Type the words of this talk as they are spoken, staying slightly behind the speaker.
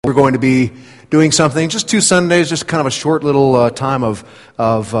we're going to be doing something, just 2 Sundays, just kind of a short little time of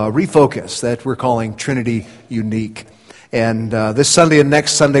refocus that we're calling Trinity Unique. And this Sunday and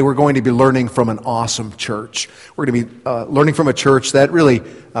next Sunday, we're going to be learning from an awesome church. We're going to be learning from a church that really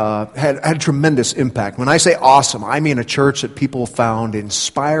had a tremendous impact. When I say awesome, I mean a church that people found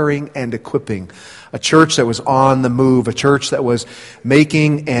inspiring and equipping. A church that was on the move. A church that was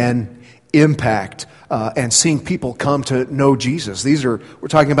making an impact and seeing people come to know Jesus. We're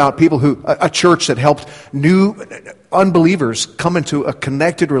talking about people a church that helped new unbelievers come into a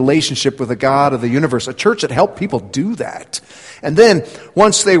connected relationship with the God of the universe. A church that helped people do that. And then,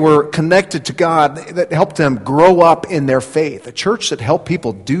 once they were connected to God, that helped them grow up in their faith. A church that helped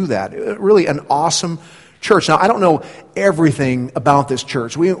people do that. Really an awesome church. Now, I don't know everything about this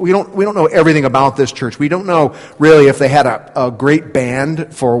church. We don't know everything about this church. We don't know really if they had a great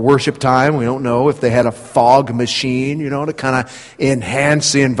band for worship time. We don't know if they had a fog machine, to kind of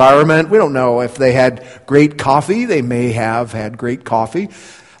enhance the environment. We don't know if they had great coffee. They may have had great coffee,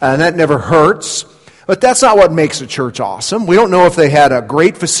 and that never hurts. But that's not what makes a church awesome. We don't know if they had a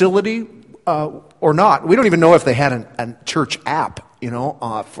great facility or not. We don't even know if they had a church app, Can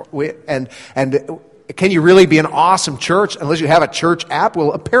you really be an awesome church unless you have a church app?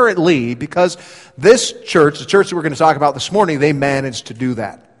 Well, apparently, because this church, the church that we're going to talk about this morning, they managed to do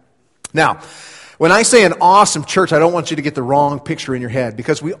that. Now, when I say an awesome church, I don't want you to get the wrong picture in your head,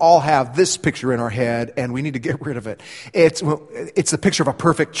 because we all have this picture in our head, and we need to get rid of it. It's the picture of a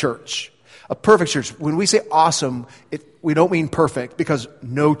perfect church. A perfect church. When we say awesome, we don't mean perfect, because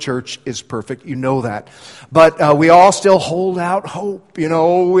no church is perfect. You know that. But we all still hold out hope. We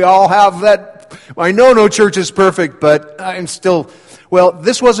all have that. I know no church is perfect, but I'm still... Well,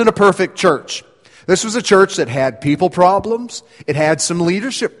 this wasn't a perfect church. This was a church that had people problems. It had some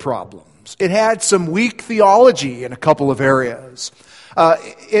leadership problems. It had some weak theology in a couple of areas.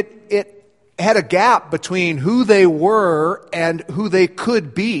 It had a gap between who they were and who they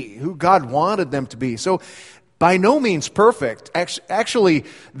could be, who God wanted them to be. So, by no means perfect. Actually,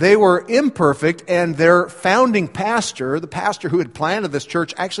 they were imperfect, and their founding pastor, the pastor who had planted this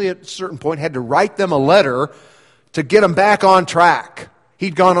church, actually at a certain point had to write them a letter to get them back on track.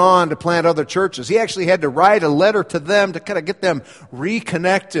 He'd gone on to plant other churches. He actually had to write a letter to them to kind of get them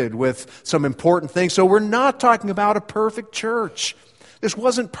reconnected with some important things. So we're not talking about a perfect church. This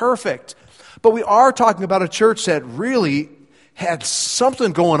wasn't perfect. But we are talking about a church that really had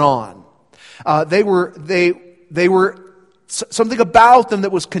something going on. They were something about them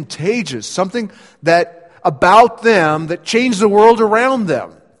that was contagious, something about them that changed the world around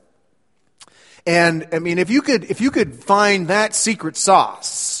them. And I mean, if you could find that secret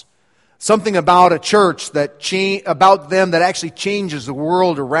sauce, something about a church about them that actually changes the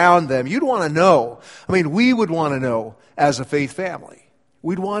world around them, you'd want to know. I mean, we would want to know as a faith family.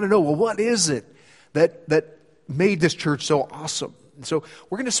 We'd want to know, well, what is it that made this church so awesome? And so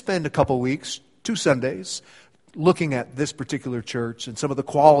we're going to spend a couple weeks, 2 Sundays, looking at this particular church and some of the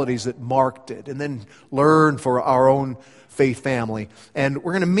qualities that marked it, and then learn for our own faith family. And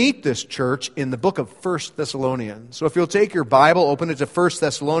we're going to meet this church in the book of 1 Thessalonians. So if you'll take your Bible, open it to 1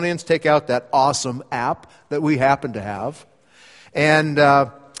 Thessalonians, take out that awesome app that we happen to have, and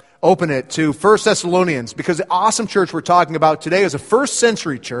open it to 1 Thessalonians, because the awesome church we're talking about today is a first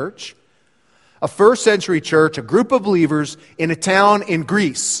century church, a group of believers in a town in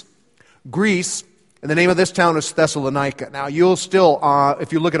Greece. Greece, and the name of this town is Thessalonica. Now, you'll still,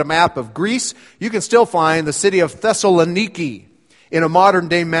 if you look at a map of Greece, you can still find the city of Thessaloniki in a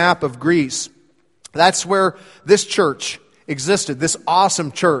modern-day map of Greece. That's where this church existed, this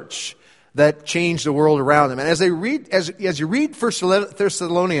awesome church that changed the world around them. And as you read 1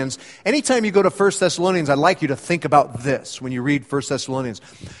 Thessalonians, anytime you go to 1 Thessalonians, I'd like you to think about this when you read 1 Thessalonians.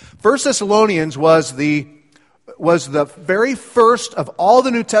 1 Thessalonians was the very first of all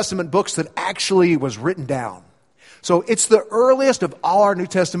the New Testament books that actually was written down. So it's the earliest of all our New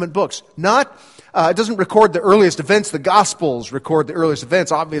Testament books. It doesn't record the earliest events. The Gospels record the earliest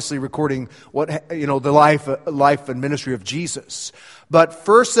events, obviously recording the life and ministry of Jesus. But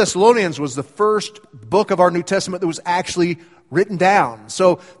 1 Thessalonians was the first book of our New Testament that was actually written down.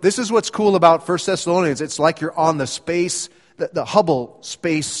 So this is what's cool about 1 Thessalonians. It's like you're on the Hubble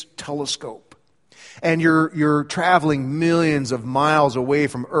Space Telescope, and you're traveling millions of miles away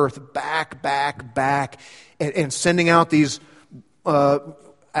from Earth, back, and sending out these. I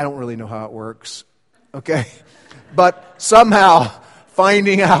don't really know how it works, okay? But somehow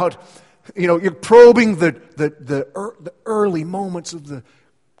finding out, you're probing the early moments of the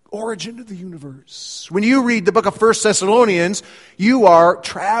origin of the universe. When you read the book of 1 Thessalonians, you are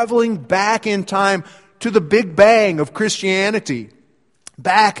traveling back in time to the Big Bang of Christianity.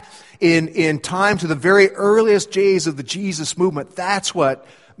 Back in time to the very earliest days of the Jesus movement, that's what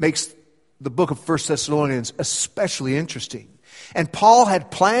makes the book of 1 Thessalonians especially interesting. And Paul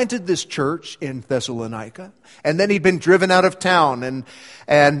had planted this church in Thessalonica, and then he'd been driven out of town,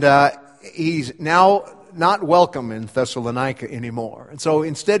 and he's now not welcome in Thessalonica anymore. And so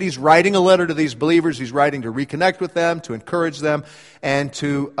instead he's writing a letter to these believers. He's writing to reconnect with them, to encourage them, and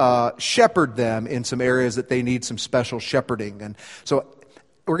to shepherd them in some areas that they need some special shepherding. And so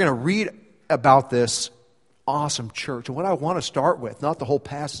we're going to read about this awesome church. And what I want to start with, not the whole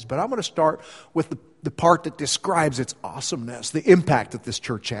passage, but I'm going to start with the part that describes its awesomeness, the impact that this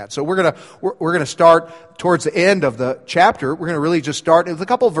church had. So we're going to start towards the end of the chapter. We're going to really just start with a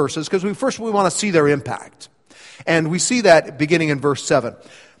couple of verses because we want to see their impact. And we see that beginning in verse 7.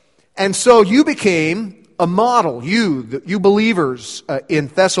 And so you became a model, you believers in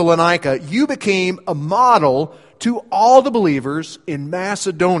Thessalonica, you became a model to all the believers in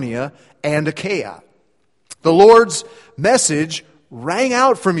Macedonia and Achaia. The Lord's message rang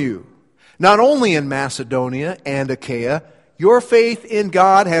out from you. Not only in Macedonia and Achaia, your faith in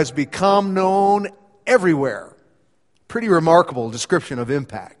God has become known everywhere. Pretty remarkable description of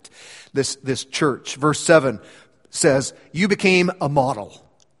impact. This church. Verse 7 says, you became a model,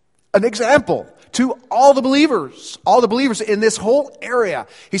 an example to all the believers in this whole area.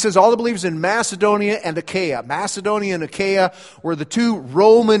 He says all the believers in Macedonia and Achaia. Macedonia and Achaia were the two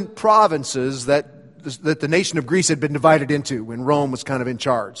Roman provinces that the nation of Greece had been divided into when Rome was kind of in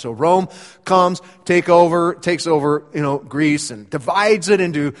charge. So Rome comes, takes over, Greece and divides it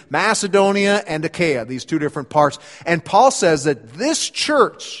into Macedonia and Achaia, these two different parts. And Paul says that this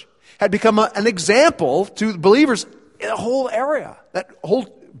church had become an example to believers in the whole area. That whole,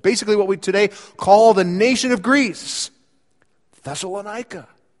 basically what we today call the nation of Greece, Thessalonica.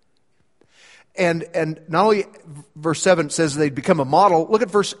 And not only verse 7 says they'd become a model, look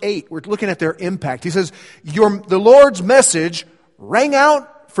at verse 8. We're looking at their impact. He says, the Lord's message rang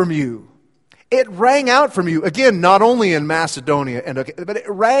out from you. It rang out from you. Again, not only in Macedonia, but it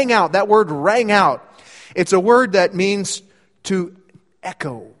rang out. That word rang out. It's a word that means to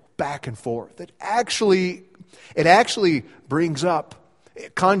echo back and forth. It actually brings up,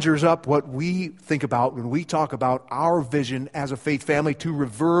 it conjures up what we think about when we talk about our vision as a faith family to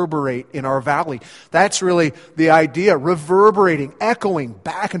reverberate in our valley. That's really the idea, reverberating, echoing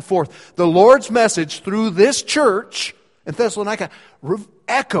back and forth. The Lord's message through this church in Thessalonica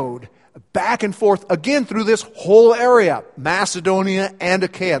echoed back and forth again through this whole area, Macedonia and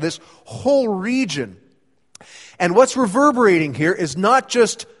Achaia, this whole region. And what's reverberating here is not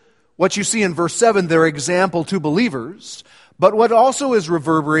just what you see in verse 7, their example to believers, but what also is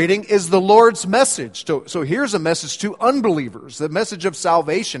reverberating is the Lord's message. So here's a message to unbelievers, the message of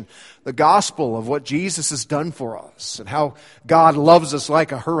salvation, the gospel of what Jesus has done for us and how God loves us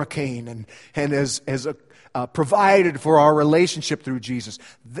like a hurricane and has provided for our relationship through Jesus.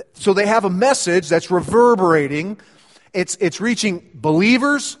 So they have a message that's reverberating. It's reaching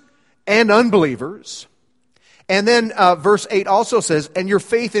believers and unbelievers. And then verse 8 also says, and your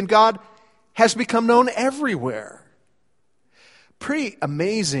faith in God has become known everywhere. Pretty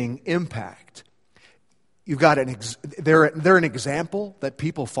amazing impact. You've got they're an example that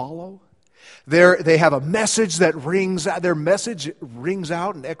people follow. They have a message that rings out. Their message rings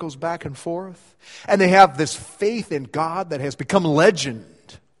out and echoes back and forth. And they have this faith in God that has become legend.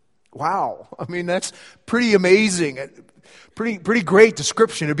 Wow. I mean, that's pretty amazing. Pretty great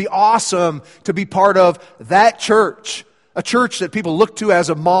description. It'd be awesome to be part of that church. A church that people look to as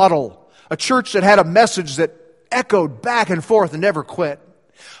a model. A church that had a message that echoed back and forth and never quit.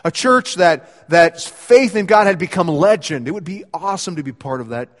 A church that faith in God had become legend. It would be awesome to be part of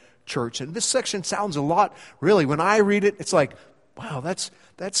that church. And this section sounds a lot, really, when I read it, it's like, wow, that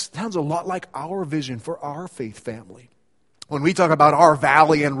sounds a lot like our vision for our faith family. When we talk about our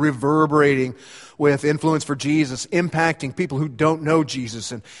valley and reverberating with influence for Jesus, impacting people who don't know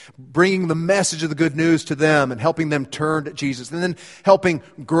Jesus and bringing the message of the good news to them and helping them turn to Jesus, and then helping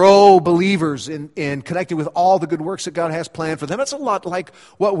grow believers in connecting with all the good works that God has planned for them. It's a lot like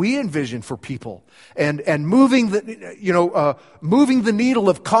what we envision for people, and moving the needle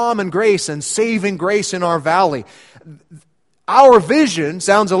of common grace and saving grace in our valley. Our vision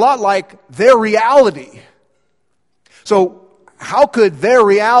sounds a lot like their reality. So how could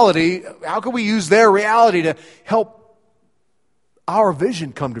we use their reality to help our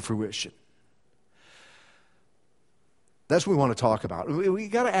vision come to fruition? That's what we want to talk about. We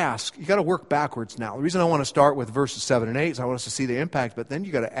got to ask. You got to work backwards now. The reason I want to start with verses 7 and 8 is I want us to see the impact, but then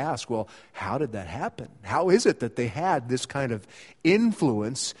you got to ask, well, how did that happen? How is it that they had this kind of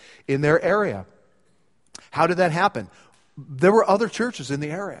influence in their area? How did that happen? there were other churches in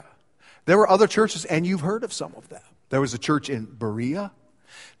the area. There were other churches, and you've heard of some of them. There was a church in Berea.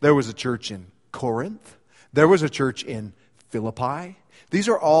 There was a church in Corinth. There was a church in Philippi. These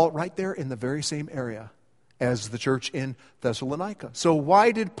are all right there in the very same area as the church in Thessalonica. So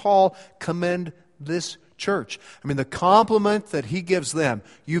why did Paul commend this church? I mean, the compliment that he gives them,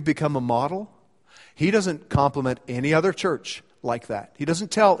 you've become a model. He doesn't compliment any other church like that. He doesn't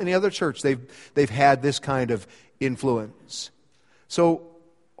tell any other church they've had this kind of influence. So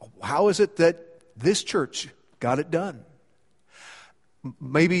how is it that this church got it done?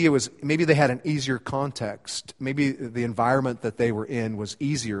 Maybe they had an easier context. Maybe the environment that they were in was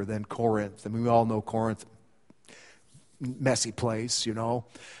easier than Corinth. I mean, we all know Corinth, messy place, you know.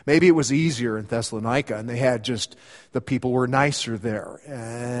 Maybe it was easier in Thessalonica, and they had just, the people were nicer there,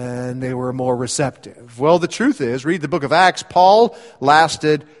 and they were more receptive. Well, the truth is, read the book of Acts, Paul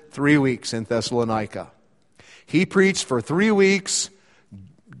lasted 3 weeks in Thessalonica. He preached for 3 weeks.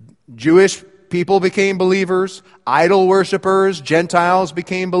 Jewish people became believers. Idol worshipers, Gentiles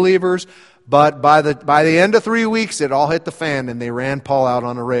became believers. But by the end of 3 weeks, it all hit the fan, and they ran Paul out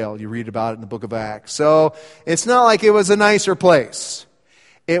on a rail. You read about it in the book of Acts. So it's not like it was a nicer place.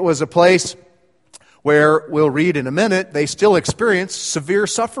 It was a place where, we'll read in a minute, they still experienced severe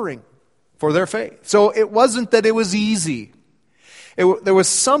suffering for their faith. So it wasn't that it was easy. There was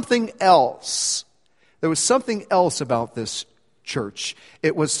something else. There was something else about this church.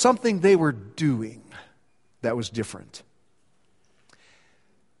 It was something they were doing that was different.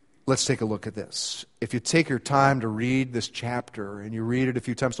 Let's take a look at this. If you take your time to read this chapter, and you read it a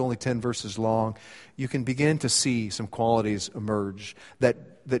few times, it's only 10 verses long, you can begin to see some qualities emerge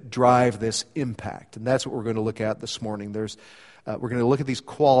that drive this impact. And that's what we're going to look at this morning. We're going to look at these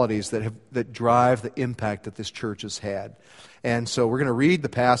qualities that drive the impact that this church has had. And so we're going to read the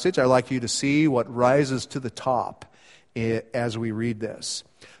passage. I'd like you to see what rises to the top as we read this.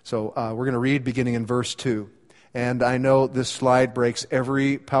 So we're going to read beginning in verse 2. And I know this slide breaks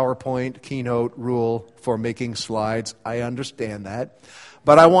every PowerPoint keynote rule for making slides. I understand that.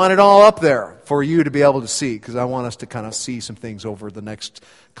 But I want it all up there for you to be able to see, because I want us to kind of see some things over the next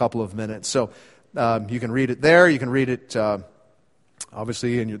couple of minutes. So you can read it there. You can read it,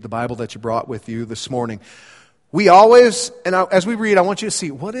 obviously, in the Bible that you brought with you this morning. We always, and as we read, I want you to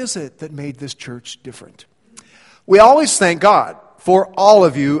see, what is it that made this church different? We always thank God for all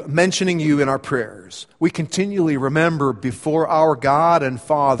of you, mentioning you in our prayers. We continually remember before our God and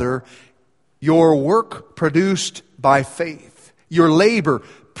Father your work produced by faith, your labor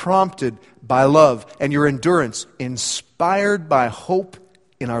prompted by love, and your endurance inspired by hope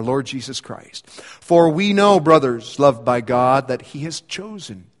in our Lord Jesus Christ. For we know, brothers loved by God, that He has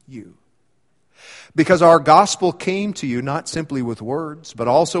chosen you, because our gospel came to you not simply with words, but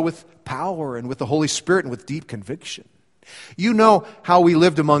also with power and with the Holy Spirit and with deep conviction. You know how we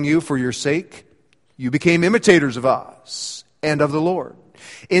lived among you for your sake. You became imitators of us and of the Lord.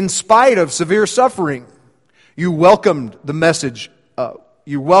 In spite of severe suffering, you welcomed the message.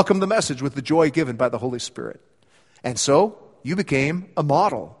 With the joy given by the Holy Spirit. And so you became a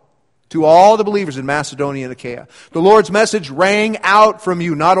model to all the believers in Macedonia and Achaia. The Lord's message rang out from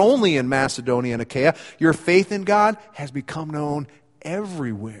you, not only in Macedonia and Achaia. Your faith in God has become known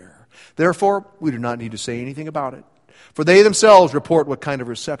everywhere. Therefore, we do not need to say anything about it. For they themselves report what kind of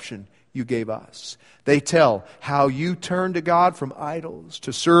reception you gave us. They tell how you turned to God from idols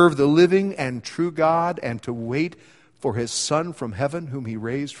to serve the living and true God and to wait for His Son from heaven, whom He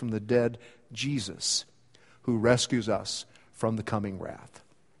raised from the dead, Jesus, who rescues us from the coming wrath.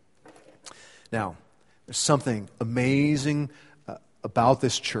 Now, there's something amazing about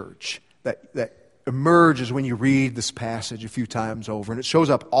this church that emerges when you read this passage a few times over. And it shows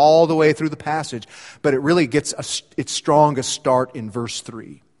up all the way through the passage, but it really gets its strongest start in verse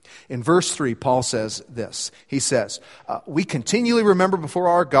 3. In verse 3, Paul says this. He says, we continually remember before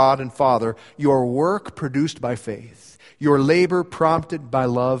our God and Father your work produced by faith, your labor prompted by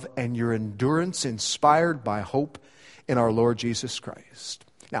love, and your endurance inspired by hope in our Lord Jesus Christ.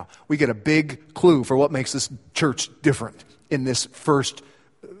 Now, we get a big clue for what makes this church different in this first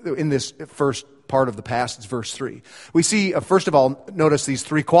part of the passage, verse 3. We see, first of all, notice these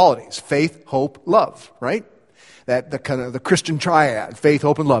three qualities: faith, hope, love, right? That the kind of the Christian triad, faith,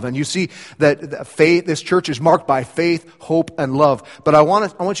 hope, and love. And you see that faith, this church is marked by faith, hope, and love. But I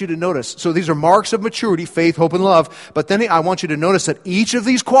want you to notice, so these are marks of maturity, faith, hope, and love. But then I want you to notice that each of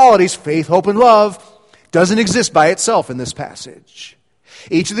these qualities, faith, hope, and love, doesn't exist by itself in this passage.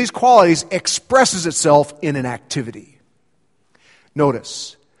 Each of these qualities expresses itself in an activity.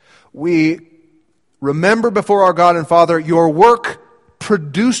 Notice, we remember before our God and Father your work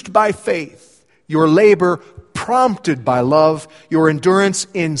produced by faith, your labor prompted by love, your endurance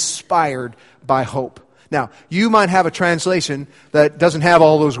inspired by hope. Now, you might have a translation that doesn't have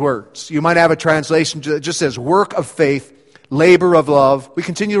all those words. You might have a translation that just says work of faith, labor of love. We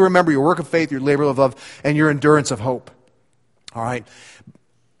continue to remember your work of faith, your labor of love, and your endurance of hope. All right?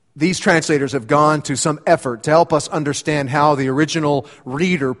 These translators have gone to some effort to help us understand how the original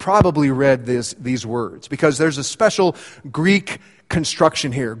reader probably read these words, because there's a special Greek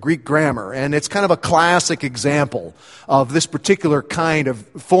construction here, Greek grammar, and it's kind of a classic example of this particular kind of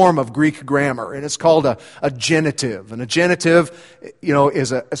form of Greek grammar, and it's called a genitive. And a genitive,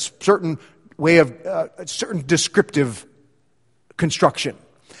 is a certain way of a certain descriptive construction.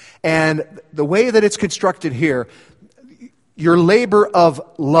 And the way that it's constructed here, your labor of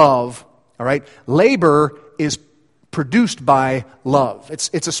love, all right, labor is produced by love.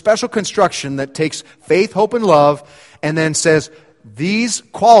 It's a special construction that takes faith, hope, and love, and then says, these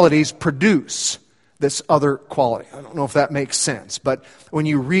qualities produce this other quality. I don't know if that makes sense, but when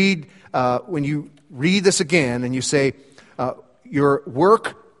you read this again and you say, your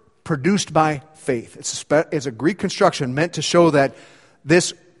work produced by faith, it's a Greek construction meant to show that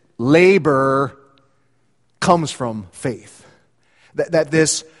this labor comes from faith, that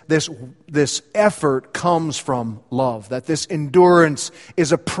this effort comes from love, that this endurance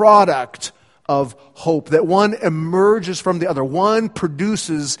is a product of hope, that one emerges from the other. One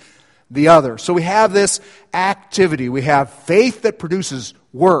produces the other. So we have this activity. We have faith that produces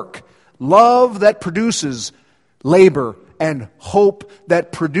work, love that produces labor, and hope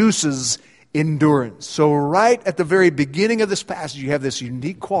that produces endurance. So right at the very beginning of this passage, you have this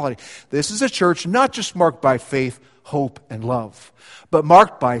unique quality. This is a church not just marked by faith, hope, and love, but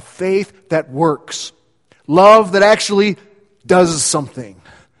marked by faith that works, love that actually does something,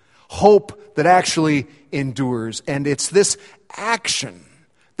 hope that actually endures. And it's this action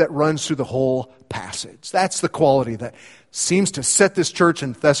that runs through the whole passage. That's the quality that seems to set this church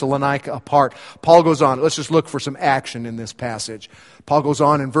in Thessalonica apart. Paul goes on. Let's just look for some action in this passage. Paul goes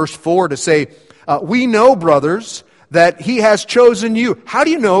on in verse 4 to say, we know, brothers, that he has chosen you. How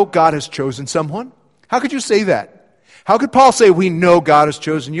do you know God has chosen someone? How could you say that? How could Paul say, we know God has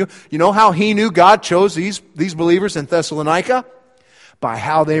chosen you? You know how he knew God chose these believers in Thessalonica? By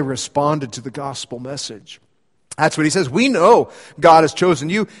how they responded to the gospel message. That's what he says. We know God has chosen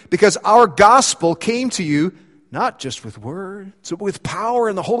you because our gospel came to you not just with words, but with power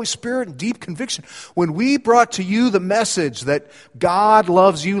and the Holy Spirit and deep conviction. When we brought to you the message that God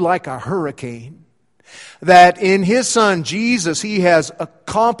loves you like a hurricane, that in His Son, Jesus, He has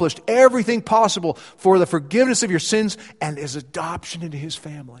accomplished everything possible for the forgiveness of your sins and His adoption into His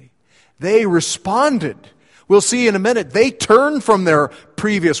family. They responded. We'll see in a minute, they turned from their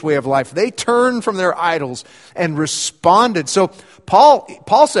previous way of life. They turned from their idols and responded. So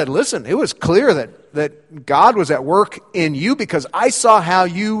Paul said, listen, it was clear that God was at work in you because I saw how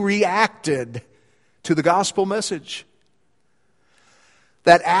you reacted to the gospel message.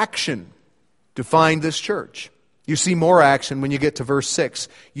 That action defined this church. You see more action when you get to verse 6.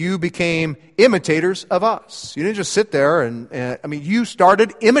 You became imitators of us. You didn't just sit there you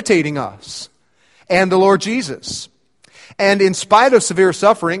started imitating us and the Lord Jesus. And in spite of severe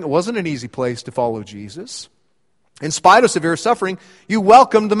suffering, it wasn't an easy place to follow Jesus. In spite of severe suffering, you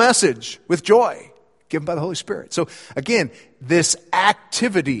welcomed the message with joy given by the Holy Spirit. So again, this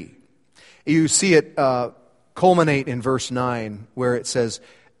activity, you see it culminate in verse 9 where it says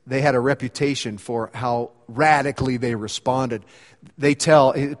they had a reputation for how radically they responded.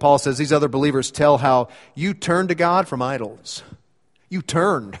 Paul says, these other believers tell how you turned to God from idols. You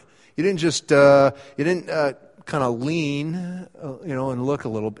turned. You didn't just, kind of lean, and look a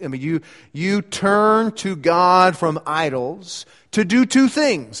little. I mean, you turn to God from idols to do two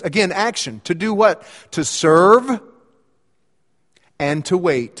things. Again, action. To do what? To serve and to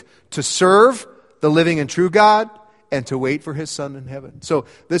wait. To serve the living and true God and to wait for His Son in heaven. So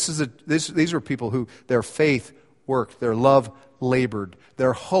these are people who their faith worked, their love labored,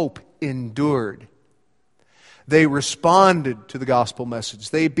 their hope endured. They responded to the gospel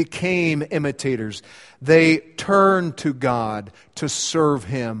message. They became imitators. They turned to God to serve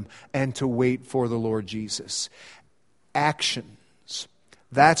Him and to wait for the Lord Jesus. Actions.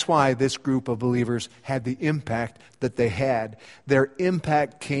 That's why this group of believers had the impact that they had. Their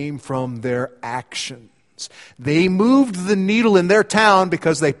impact came from their actions. They moved the needle in their town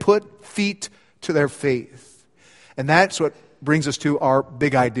because they put feet to their faith. And that's what brings us to our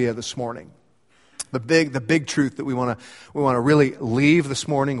big idea this morning. The big truth that we want to really leave this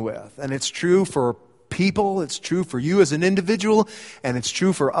morning with. And it's true for people, it's true for you as an individual, and it's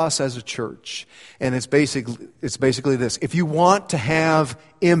true for us as a church. And it's basically this. If you want to have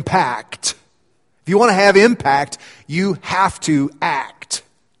impact, if you want to have impact, you have to act.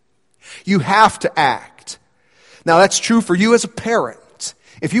 You have to act. Now that's true for you as a parent.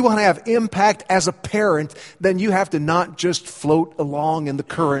 If you want to have impact as a parent, then you have to not just float along in the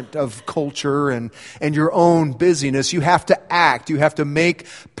current of culture and your own busyness. You have to act. You have to make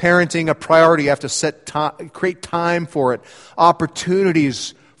parenting a priority. You have to create time for it,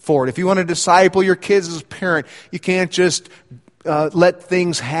 opportunities for it. If you want to disciple your kids as a parent, you can't just let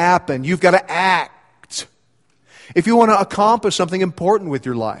things happen. You've got to act. If you want to accomplish something important with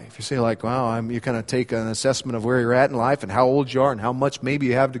your life, you say like, wow, you kind of take an assessment of where you're at in life and how old you are and how much maybe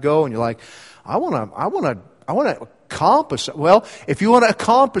you have to go, and you're like, I want to accomplish. Well, if you want to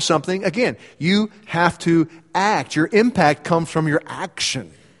accomplish something, again, you have to act. Your impact comes from your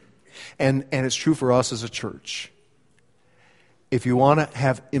action, and it's true for us as a church. If you want to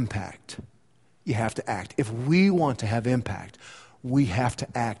have impact, you have to act. If we want to have impact, we have to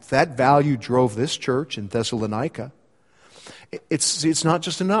act. That value drove this church in Thessalonica. It's not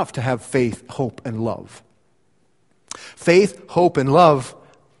just enough to have faith, hope, and love. Faith, hope, and love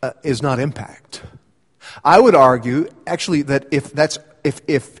is not impact. I would argue, actually, that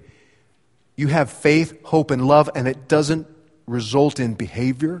if you have faith, hope, and love, and it doesn't result in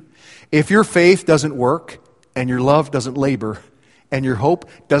behavior, if your faith doesn't work, and your love doesn't labor, and your hope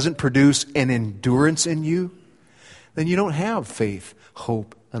doesn't produce an endurance in you, then you don't have faith,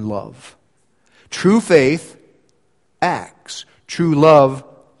 hope, and love. True faith acts. True love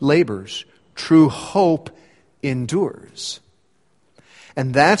labors. True hope endures.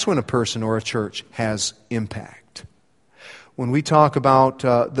 And that's when a person or a church has impact. When we talk about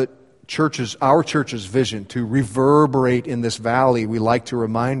our church's vision to reverberate in this valley, we like to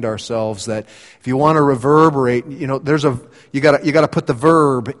remind ourselves that if you want to reverberate, you got to put the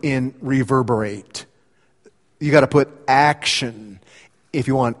verb in reverberate. You got to put action if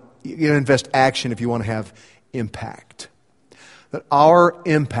you want. You got to invest action if you want to have impact. That our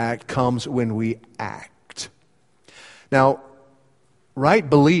impact comes when we act. Now, right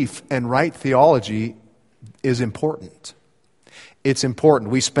belief and right theology is important. It's important.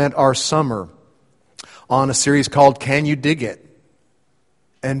 We spent our summer on a series called "Can You Dig It?"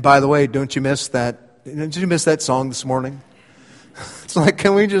 And by the way, did you miss that song this morning? It's like,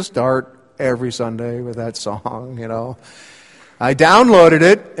 can we just start every Sunday with that song, I downloaded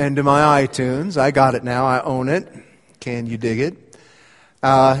it into my iTunes. I got it now. I own it. Can you dig it?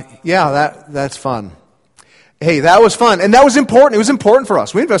 That's fun. Hey, that was fun. And that was important. It was important for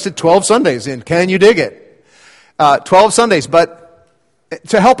us. We invested 12 Sundays in Can You Dig It? 12 Sundays. But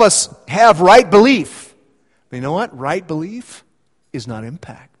to help us have right belief. But you know what? Right belief is not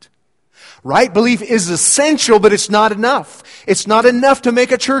impact. Right belief is essential, but it's not enough. It's not enough to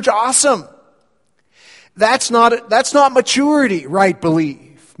make a church awesome. That's not maturity, right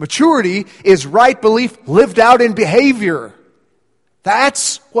belief. Maturity is right belief lived out in behavior.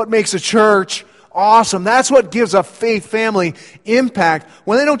 That's what makes a church awesome. That's what gives a faith family impact.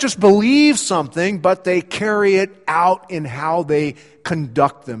 When they don't just believe something, but they carry it out in how they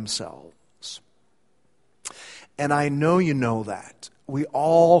conduct themselves. And I know you know that. We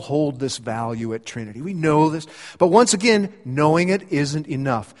all hold this value at Trinity. We know this. But once again, knowing it isn't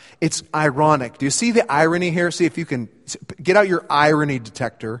enough. It's ironic. Do you see the irony here? See if you can get out your irony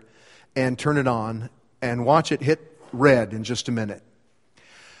detector and turn it on and watch it hit red in just a minute.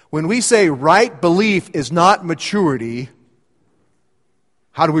 When we say right belief is not maturity,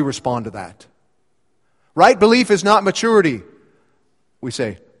 how do we respond to that? Right belief is not maturity. We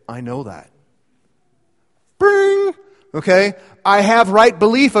say, I know that. Bing! Okay? I have right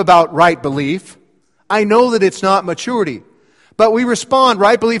belief about right belief. I know that it's not maturity. But we respond,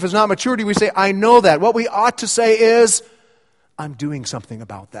 right belief is not maturity. We say, I know that. What we ought to say is, I'm doing something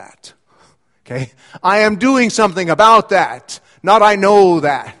about that. Okay? I am doing something about that. Not I know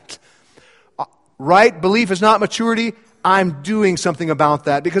that. Right belief is not maturity. I'm doing something about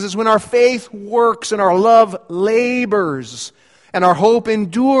that. Because it's when our faith works and our love labors and our hope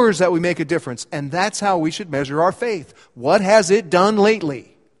endures that we make a difference. And that's how we should measure our faith. What has it done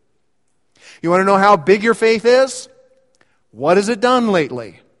lately? You want to know how big your faith is? What has it done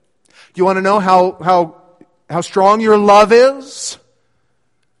lately? You want to know how strong your love is?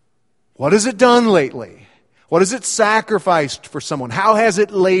 What has it done lately? What has it sacrificed for someone? How has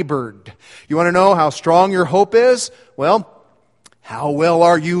it labored? You want to know how strong your hope is? Well, how well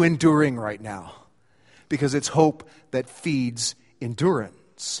are you enduring right now? Because it's hope that feeds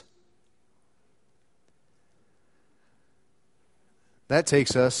endurance. That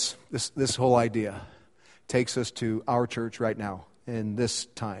takes us, this whole idea takes us to our church right now. in this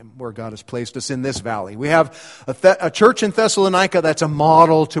time where God has placed us in this valley. We have a church in Thessalonica that's a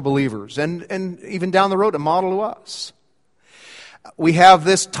model to believers, and even down the road, a model to us. We have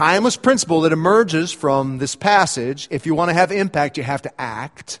this timeless principle that emerges from this passage. If you want to have impact, you have to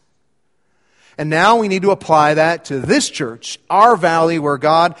act. And now we need to apply that to this church, our valley, where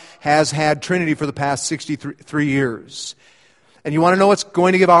God has had Trinity for the past 63 years. And you want to know what's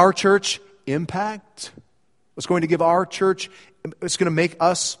going to give our church impact? What's going to give our church, it's going to make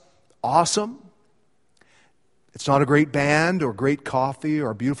us awesome? It's not a great band or great coffee or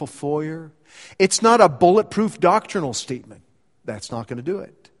a beautiful foyer. It's not a bulletproof doctrinal statement. That's not going to do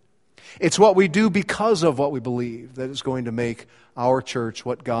it. It's what we do because of what we believe that is going to make our church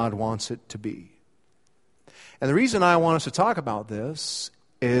what God wants it to be. And the reason I want us to talk about this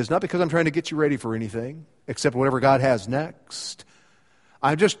is not because I'm trying to get you ready for anything, except whatever God has next.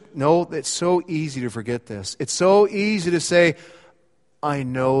 I just know it's so easy to forget this. It's so easy to say, I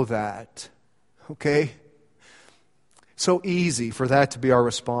know that. Okay? So easy for that to be our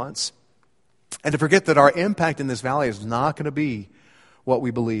response. And to forget that our impact in this valley is not going to be what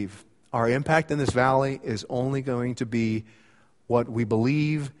we believe. Our impact in this valley is only going to be what we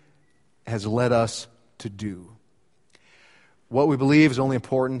believe has led us to do. What we believe is only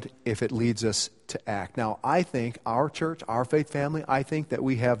important if it leads us to act. Now, I think our church, our faith family, I think that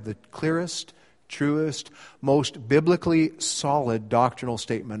we have the clearest, truest, most biblically solid doctrinal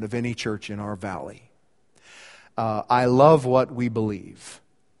statement of any church in our valley. I love what we believe.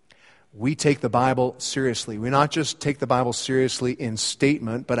 We take the Bible seriously. We not just take the Bible seriously in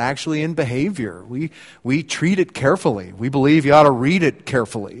statement, but actually in behavior. We treat it carefully. We believe you ought to read it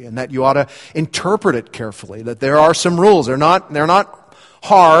carefully and that you ought to interpret it carefully, that there are some rules. They're not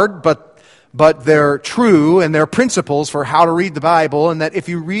hard, but they're true and they're principles for how to read the Bible, and that if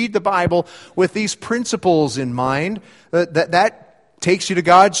you read the Bible with these principles in mind, that takes you to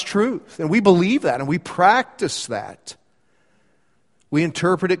God's truth. And we believe that and we practice that. We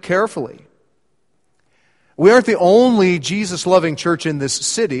interpret it carefully. We aren't the only Jesus-loving church in this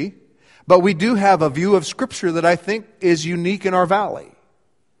city, but we do have a view of Scripture that I think is unique in our valley,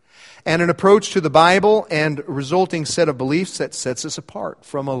 and an approach to the Bible and resulting set of beliefs that sets us apart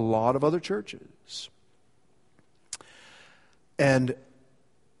from a lot of other churches. And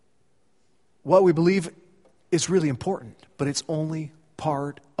what we believe is really important, but it's only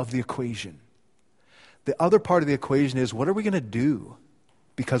part of the equation. The other part of the equation is, what are we going to do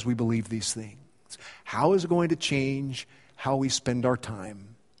because we believe these things? How is it going to change how we spend our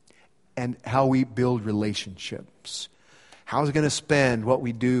time and how we build relationships? How is it going to spend what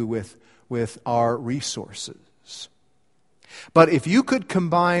we do with our resources? But if you could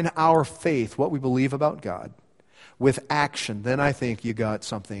combine our faith, what we believe about God, with action, then I think you got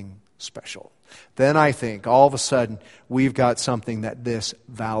something special. Then I think all of a sudden we've got something that this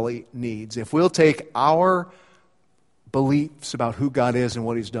valley needs. If we'll take our beliefs about who God is and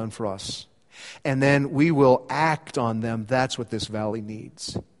what He's done for us, and then we will act on them, that's what this valley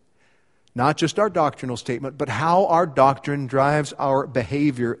needs. Not just our doctrinal statement, but how our doctrine drives our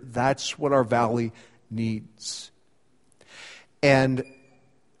behavior. That's what our valley needs. And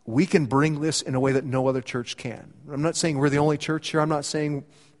we can bring this in a way that no other church can. I'm not saying we're the only church here. I'm not saying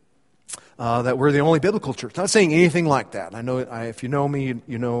that we're the only biblical church. I'm not saying anything like that. I know if you know me,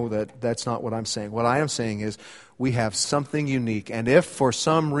 you know that that's not what I'm saying. What I am saying is we have something unique. And if for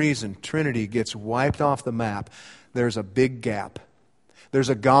some reason Trinity gets wiped off the map, there's a big gap. There's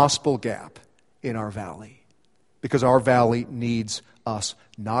a gospel gap in our valley. Because our valley needs us,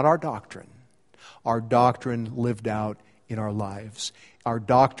 not our doctrine. Our doctrine lived out in our lives. Our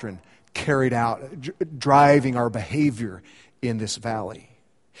doctrine carried out, driving our behavior in this valley.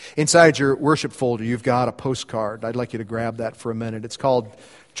 Inside your worship folder, you've got a postcard. I'd like you to grab that for a minute. It's called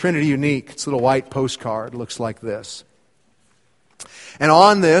Trinity Unique. It's a little white postcard. It looks like this. And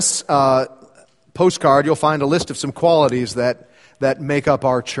on this postcard, you'll find a list of some qualities that make up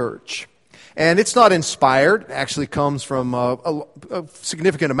our church. And it's not inspired. It actually comes from a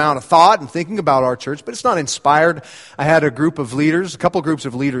significant amount of thought and thinking about our church, but it's not inspired. I had a couple groups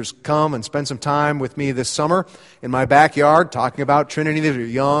of leaders come and spend some time with me this summer in my backyard talking about Trinity. These are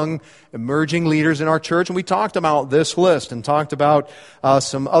young, emerging leaders in our church, and we talked about this list and talked about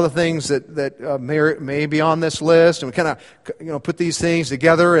some other things that may be on this list, and we kind of put these things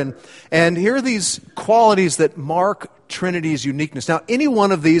together, and here are these qualities that mark Trinity's uniqueness. Now, any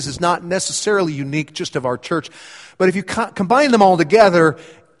one of these is not necessarily unique just of our church, but if you combine them all together,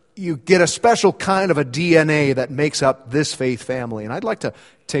 you get a special kind of a DNA that makes up this faith family. And I'd like to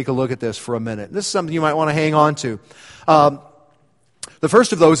take a look at this for a minute. This is something you might want to hang on to. The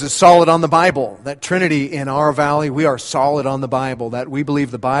first of those is solid on the Bible. That Trinity in our valley, we are solid on the Bible. That we believe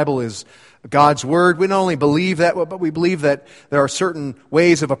the Bible is God's Word. We not only believe that, but we believe that there are certain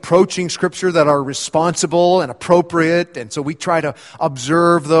ways of approaching Scripture that are responsible and appropriate, and so we try to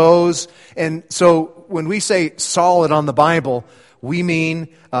observe those. And so when we say solid on the Bible, we mean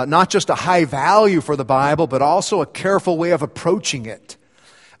not just a high value for the Bible, but also a careful way of approaching it,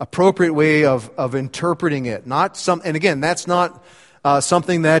 appropriate way of interpreting it. And again, that's not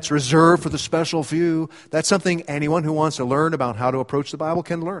something that's reserved for the special few. That's something anyone who wants to learn about how to approach the Bible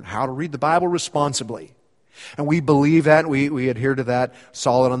can learn, how to read the Bible responsibly. And we believe that, we adhere to that,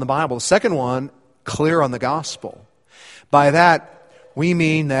 solid on the Bible. The second one, clear on the gospel. By that, we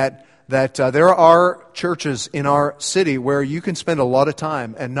mean that there are churches in our city where you can spend a lot of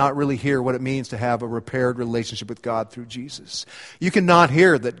time and not really hear what it means to have a repaired relationship with God through Jesus. You cannot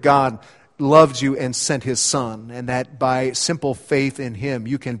hear that God loved you and sent His Son, and that by simple faith in Him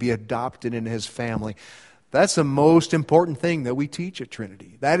you can be adopted into His family. That's the most important thing that we teach at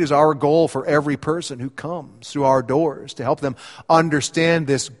Trinity. That is our goal for every person who comes through our doors, to help them understand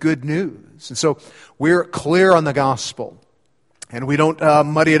this good news. And so we're clear on the gospel. And we don't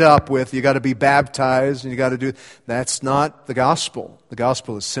muddy it up with, you got to be baptized and you got to do. That's not the gospel. The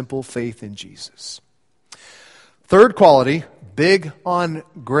gospel is simple faith in Jesus. Third quality, big on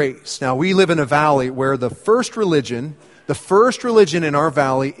grace. Now, we live in a valley where the first religion in our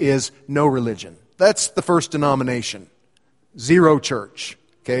valley is no religion. That's the first denomination. Zero church.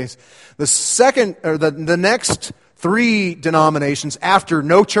 Okay? The second, or the next three denominations after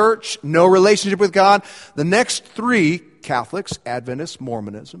no church, no relationship with God, the next three, Catholics, Adventists,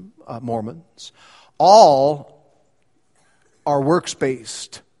 Mormons, all are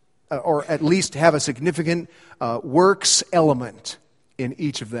works-based, or at least have a significant works element in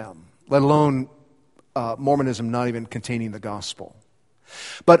each of them, let alone Mormonism not even containing the gospel.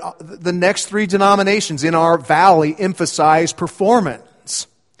 But the next three denominations in our valley emphasize performance,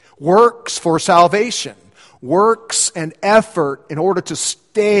 works for salvation, works and effort in order to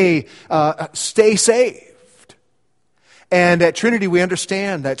stay saved. And at Trinity, we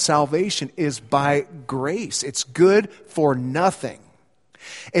understand that salvation is by grace. It's good for nothing.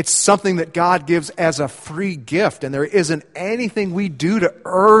 It's something that God gives as a free gift, and there isn't anything we do to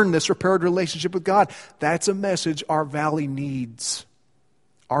earn this repaired relationship with God. That's a message our valley needs.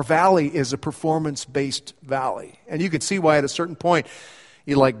 Our valley is a performance-based valley. And you can see why at a certain point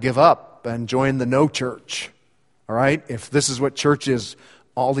you give up and join the no church. All right? If this is what church is,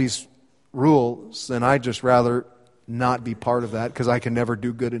 all these rules, then I'd just rather not be part of that because I can never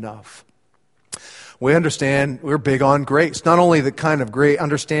do good enough. We understand we're big on grace. Not only the kind of great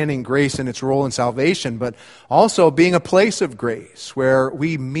understanding grace and its role in salvation, but also being a place of grace where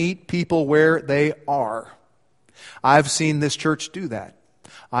we meet people where they are. I've seen this church do that.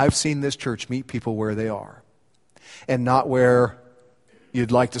 I've seen this church meet people where they are and not where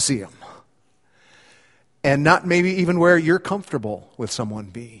you'd like to see them. And not maybe even where you're comfortable with someone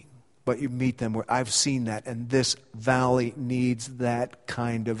being. But you meet them where I've seen that, and this valley needs that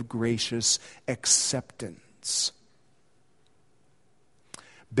kind of gracious acceptance.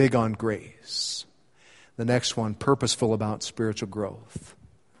 Big on grace. The next one, purposeful about spiritual growth.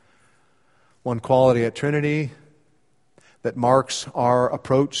 One quality at Trinity that marks our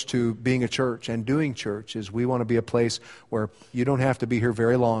approach to being a church and doing church is we want to be a place where you don't have to be here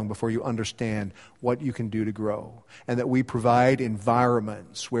very long before you understand what you can do to grow. And that we provide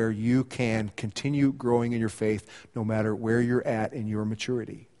environments where you can continue growing in your faith no matter where you're at in your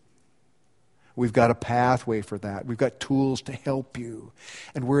maturity. We've got a pathway for that. We've got tools to help you.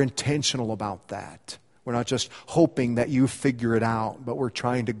 And we're intentional about that. We're not just hoping that you figure it out, but we're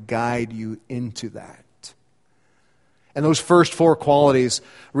trying to guide you into that. And those first four qualities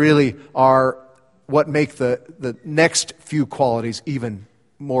really are what make the next few qualities even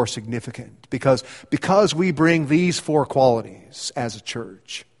more significant. Because we bring these four qualities as a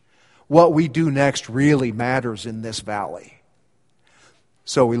church, what we do next really matters in this valley.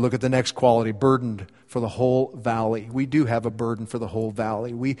 So we look at the next quality, burdened for the whole valley. We do have a burden for the whole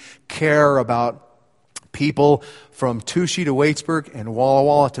valley. We care about people from Touchy to Waitsburg and Walla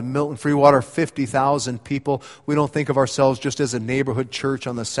Walla to Milton Freewater, 50,000 people. We don't think of ourselves just as a neighborhood church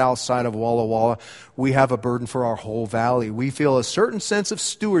on the south side of Walla Walla. We have a burden for our whole valley. We feel a certain sense of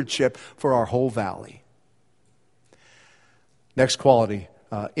stewardship for our whole valley. Next quality,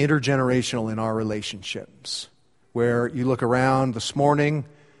 intergenerational in our relationships. Where you look around this morning,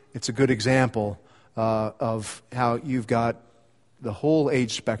 it's a good example of how you've got the whole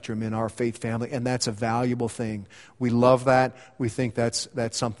age spectrum in our faith family, and that's a valuable thing. We love that. We think that's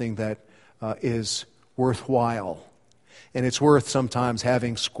something that is worthwhile. And it's worth sometimes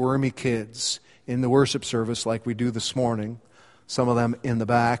having squirmy kids in the worship service like we do this morning. Some of them in the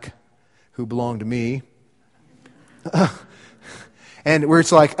back who belong to me. And where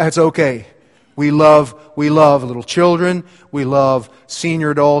it's like, that's okay. We love little children. We love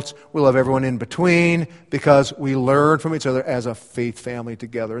senior adults. We love everyone in between because we learn from each other as a faith family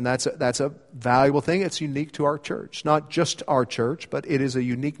together. And that's a valuable thing. It's unique to our church. Not just our church, but it is a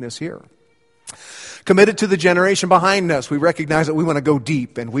uniqueness here. Committed to the generation behind us. We recognize that we want to go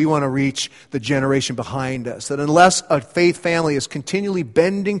deep and we want to reach the generation behind us. That unless a faith family is continually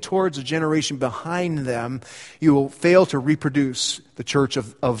bending towards the generation behind them, you will fail to reproduce the church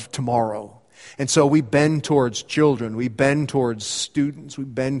of tomorrow. And so we bend towards children, we bend towards students, we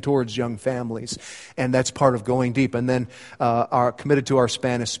bend towards young families. And that's part of going deep. And then are committed to our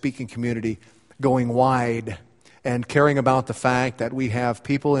Spanish-speaking community, going wide and caring about the fact that we have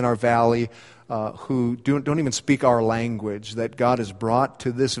people in our valley who don't even speak our language, that God has brought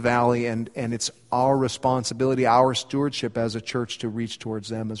to this valley, and it's our responsibility, our stewardship as a church to reach towards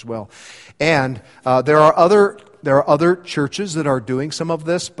them as well. And there are other churches that are doing some of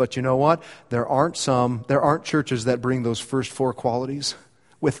this, but you know what? There aren't churches that bring those first four qualities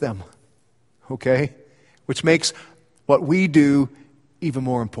with them. Okay? Which makes what we do even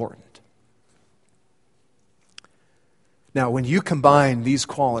more important. Now, when you combine these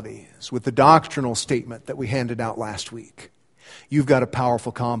qualities with the doctrinal statement that we handed out last week, you've got a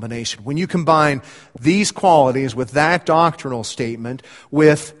powerful combination. When you combine these qualities with that doctrinal statement,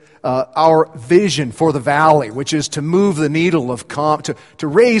 with our vision for the valley, which is to move the needle of to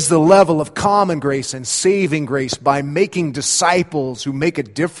raise the level of common grace and saving grace by making disciples who make a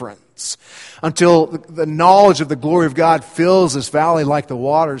difference, until the knowledge of the glory of God fills this valley like the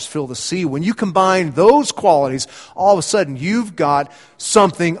waters fill the sea. When you combine those qualities, all of a sudden you've got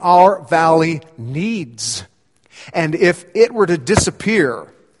something our valley needs. And if it were to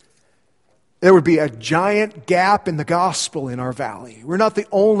disappear, there would be a giant gap in the gospel in our valley. We're not the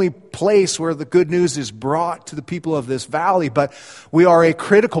only place where the good news is brought to the people of this valley, but we are a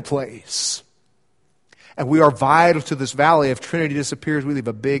critical place. And we are vital to this valley. If Trinity disappears, we leave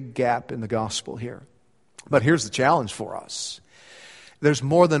a big gap in the gospel here. But here's the challenge for us. There's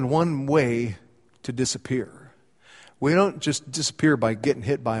more than one way to disappear. We don't just disappear by getting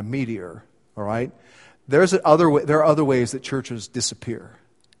hit by a meteor, all right? There are other ways that churches disappear.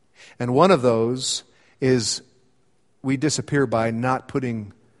 And one of those is we disappear by not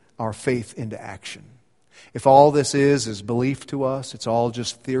putting our faith into action. If all this is belief to us, it's all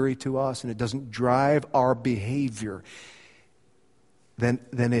just theory to us, and it doesn't drive our behavior, then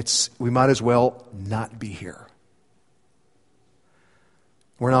we might as well not be here.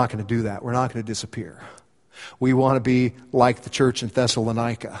 We're not going to do that. We're not going to disappear. We want to be like the church in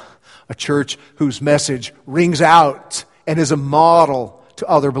Thessalonica, a church whose message rings out and is a model to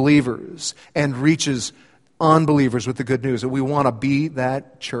other believers and reaches unbelievers with the good news. That we want to be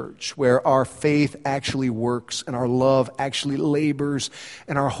that church where our faith actually works and our love actually labors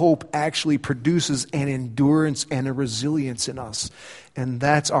and our hope actually produces an endurance and a resilience in us. And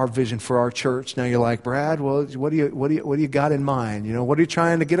that's our vision for our church. Now you're like, Brad, well, what do you got in mind? You know, what are you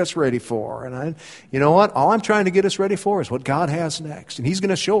trying to get us ready for? And you know what? All I'm trying to get us ready for is what God has next. And He's going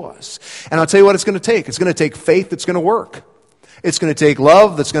to show us. And I'll tell you what it's going to take. It's going to take faith that's going to work. It's going to take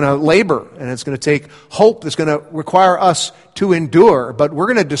love that's going to labor, and it's going to take hope that's going to require us to endure. But we're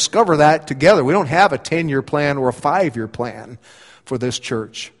going to discover that together. We don't have a 10-year plan or a 5-year plan for this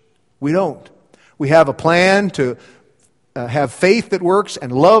church. We don't. We have a plan to have faith that works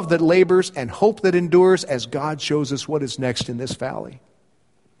and love that labors and hope that endures as God shows us what is next in this valley.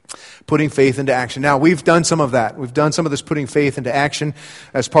 Putting faith into action. Now, we've done some of that. We've done some of this putting faith into action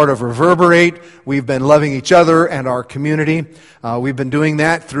as part of Reverberate. We've been loving each other and our community. We've been doing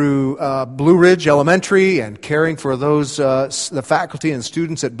that through Blue Ridge Elementary and caring for those, the faculty and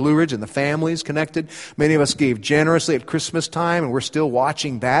students at Blue Ridge and the families connected. Many of us gave generously at Christmas time, and we're still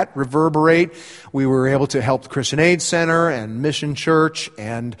watching that reverberate. We were able to help the Christian Aid Center and Mission Church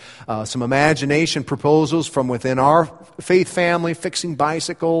and some imagination proposals from within our faith family, fixing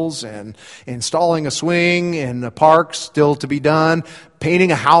bicycles and installing a swing in the park, still to be done,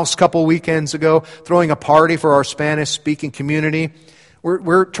 painting a house a couple weekends ago, throwing a party for our Spanish-speaking community.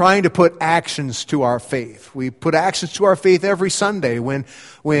 We're trying to put actions to our faith. We put actions to our faith every Sunday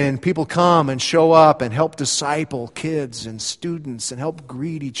when people come and show up and help disciple kids and students and help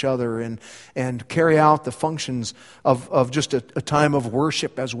greet each other and carry out the functions of just a time of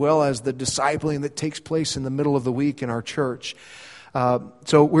worship as well as the discipling that takes place in the middle of the week in our church.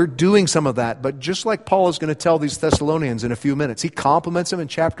 So we're doing some of that, but just like Paul is going to tell these Thessalonians in a few minutes, he compliments them in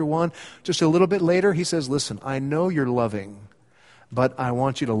chapter 1. Just a little bit later, he says, listen, I know you're loving, but I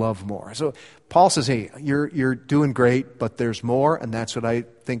want you to love more. So Paul says, hey, you're doing great, but there's more, and that's what I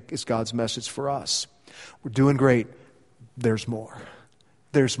think is God's message for us. We're doing great. There's more.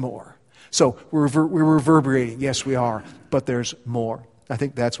 There's more. So we're reverberating. Yes, we are, but there's more. I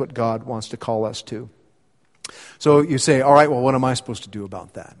think that's what God wants to call us to. So you say, all right, well, what am I supposed to do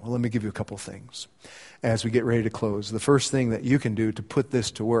about that? Well, let me give you a couple of things as we get ready to close. The first thing that you can do to put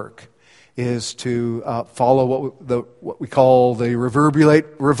this to work is to follow what we call the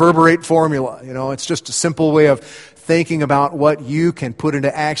reverberate formula. You know, it's just a simple way of thinking about what you can put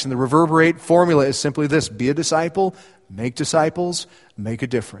into action. The reverberate formula is simply this: be a disciple, make disciples, make a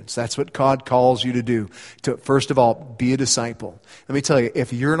difference. That's what God calls you to do. To, first of all, be a disciple. Let me tell you,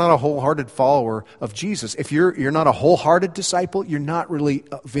 if you're not a wholehearted follower of Jesus, if you're not a wholehearted disciple, you're not really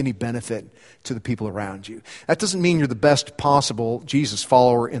of any benefit to the people around you. That doesn't mean you're the best possible Jesus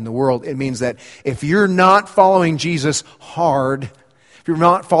follower in the world. It means that if you're not following Jesus hard, if you're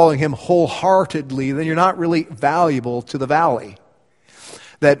not following Him wholeheartedly, then you're not really valuable to the valley.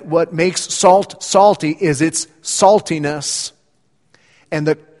 That what makes salt salty is its saltiness. And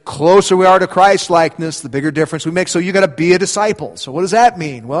the closer we are to Christ-likeness, the bigger difference we make. So you got to be a disciple. So what does that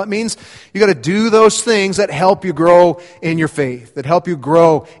mean? Well, it means you got to do those things that help you grow in your faith, that help you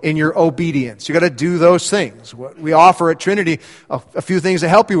grow in your obedience. You got to do those things. What we offer at Trinity, a few things to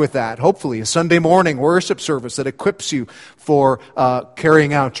help you with that. Hopefully, a Sunday morning worship service that equips you for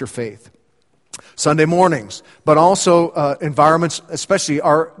carrying out your faith. Sunday mornings, but also environments, especially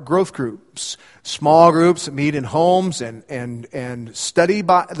our growth groups, small groups that meet in homes and study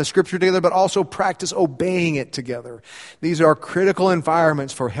the Scripture together, but also practice obeying it together. These are critical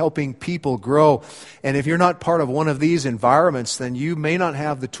environments for helping people grow. And if you're not part of one of these environments, then you may not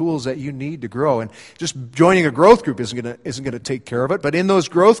have the tools that you need to grow. And just joining a growth group isn't going to take care of it. But in those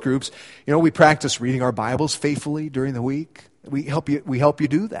growth groups, you know, we practice reading our Bibles faithfully during the week. We help you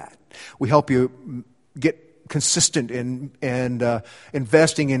do that. We help you get consistent in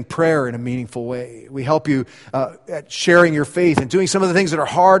investing in prayer in a meaningful way. We help you at sharing your faith and doing some of the things that are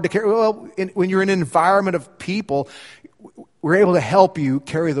hard to carry. Well, when you're in an environment of people, we're able to help you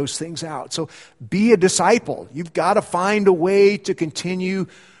carry those things out. So be a disciple. You've got to find a way to continue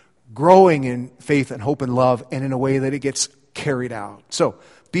growing in faith and hope and love, and in a way that it gets carried out. So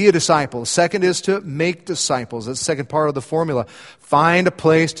be a disciple. Second is to make disciples. That's the second part of the formula. Find a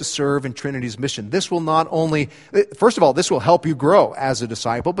place to serve in Trinity's mission. This will not only, first of all, this will help you grow as a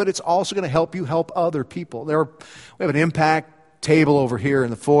disciple, but it's also going to help you help other people. We have an impact table over here in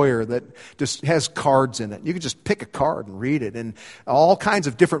the foyer that just has cards in it. You can just pick a card and read it. And all kinds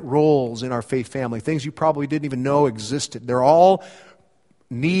of different roles in our faith family, things you probably didn't even know existed. They're all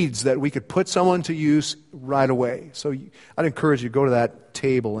needs that we could put someone to use right away. So I'd encourage you to go to that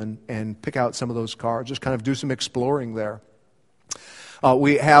table and pick out some of those cards. Just kind of do some exploring there.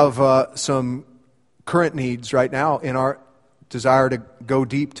 We have some current needs right now in our desire to go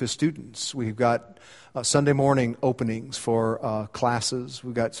deep to students. We've got Sunday morning openings for classes.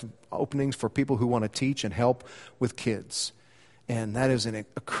 We've got some openings for people who want to teach and help with kids. And that is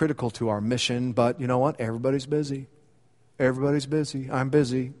critical to our mission. But you know what? Everybody's busy. Everybody's busy. I'm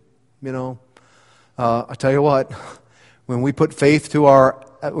busy. You know, I tell you what, when we put action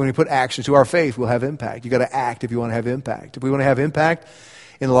to our faith, we'll have impact. You got to act if you want to have impact. If we want to have impact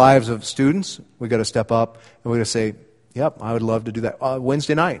in the lives of students, we got to step up and we got to say, "Yep, I would love to do that."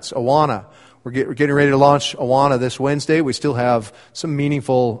 Wednesday nights, Awana. We're getting ready to launch Awana this Wednesday. We still have some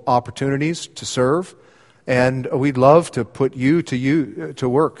meaningful opportunities to serve. And we'd love to put you to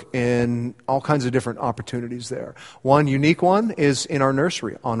work in all kinds of different opportunities there. One unique one is in our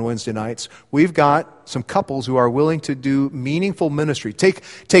nursery on Wednesday nights. We've got some couples who are willing to do meaningful ministry. Take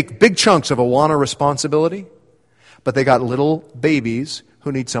big chunks of Awana responsibility, but they got little babies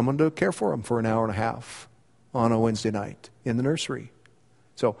who need someone to care for them for an hour and a half on a Wednesday night in the nursery.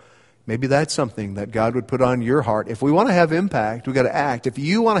 So maybe that's something that God would put on your heart. If we want to have impact, we've got to act. If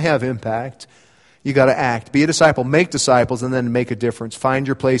you want to have impact, you got to act. Be a disciple, make disciples, and then make a difference. Find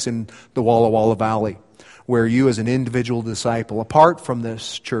your place in the Walla Walla Valley, where you as an individual disciple, apart from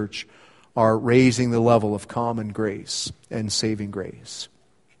this church, are raising the level of common grace and saving grace.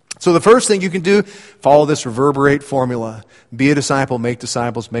 So the first thing you can do, follow this reverberate formula. Be a disciple, make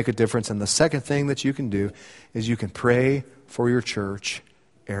disciples, make a difference. And the second thing that you can do is you can pray for your church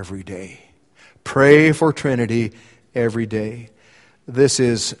every day. Pray for Trinity every day. This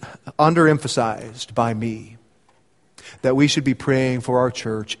is underemphasized by me, that we should be praying for our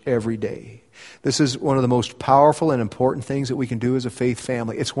church every day. This is one of the most powerful and important things that we can do as a faith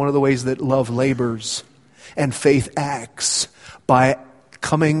family. It's one of the ways that love labors and faith acts, by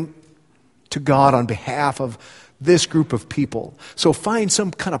coming to God on behalf of this group of people. So find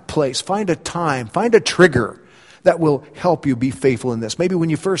some kind of place, find a time, find a trigger that will help you be faithful in this. Maybe when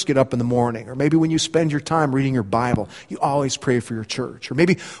you first get up in the morning, or maybe when you spend your time reading your Bible, you always pray for your church. Or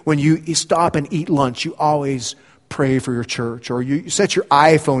maybe when you stop and eat lunch, you always pray for your church. Or you set your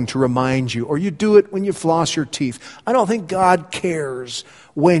iPhone to remind you. Or you do it when you floss your teeth. I don't think God cares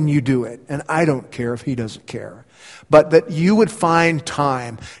when you do it. And I don't care if He doesn't care. But that you would find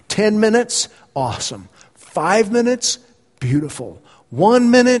time. 10 minutes, awesome. 5 minutes, beautiful.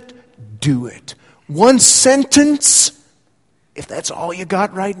 1 minute, do it. 1 sentence, if that's all you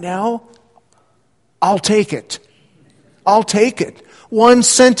got right now, I'll take it. I'll take it. 1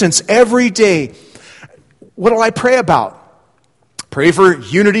 sentence every day. What do I pray about? Pray for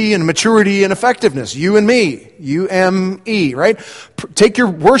unity and maturity and effectiveness. You and me. U-M-E, right? Take your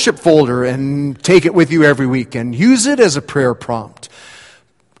worship folder and take it with you every week and use it as a prayer prompt.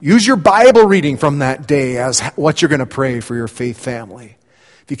 Use your Bible reading from that day as what you're going to pray for your faith family.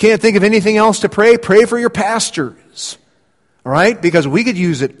 If you can't think of anything else to pray, pray for your pastors. All right? Because we could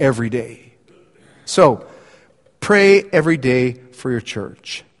use it every day. So, pray every day for your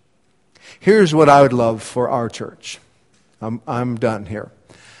church. Here's what I would love for our church. I'm done here.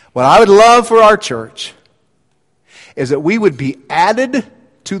 What I would love for our church is that we would be added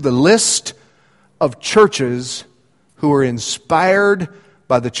to the list of churches who are inspired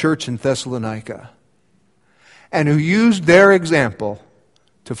by the church in Thessalonica and who used their example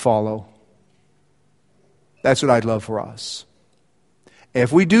to follow. That's what I'd love for us.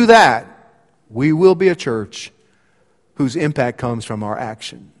 If we do that, we will be a church whose impact comes from our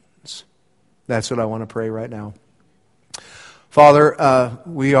actions. That's what I want to pray right now. Father,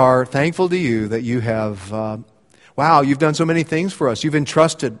 we are thankful to you that you have, you've done so many things for us. You've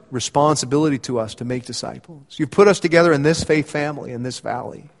entrusted responsibility to us to make disciples. You've put us together in this faith family, in this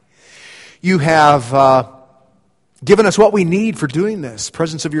valley. You have given us what we need for doing this,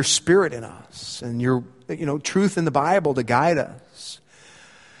 presence of your Spirit in us, and your truth in the Bible to guide us.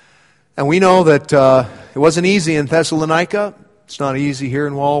 And we know that it wasn't easy in Thessalonica. It's not easy here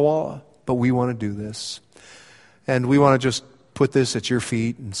in Walla Walla, but we want to do this. And we want to just put this at your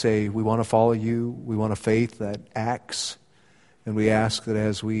feet and say, we want to follow you. We want a faith that acts. And we ask that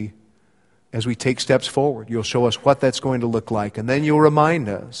as we take steps forward, you'll show us what that's going to look like. And then you'll remind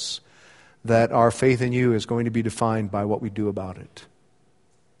us that our faith in you is going to be defined by what we do about it.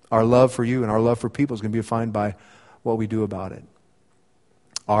 Our love for you and our love for people is going to be defined by what we do about it.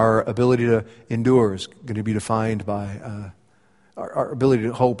 Our ability to endure is going to be defined by, our ability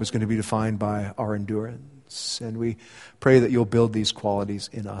to hope is going to be defined by our endurance. And we pray that you'll build these qualities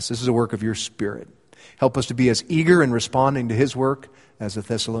in us. This is a work of your Spirit. Help us to be as eager in responding to his work as the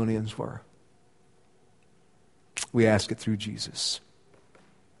Thessalonians were. We ask it through Jesus.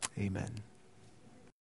 Amen.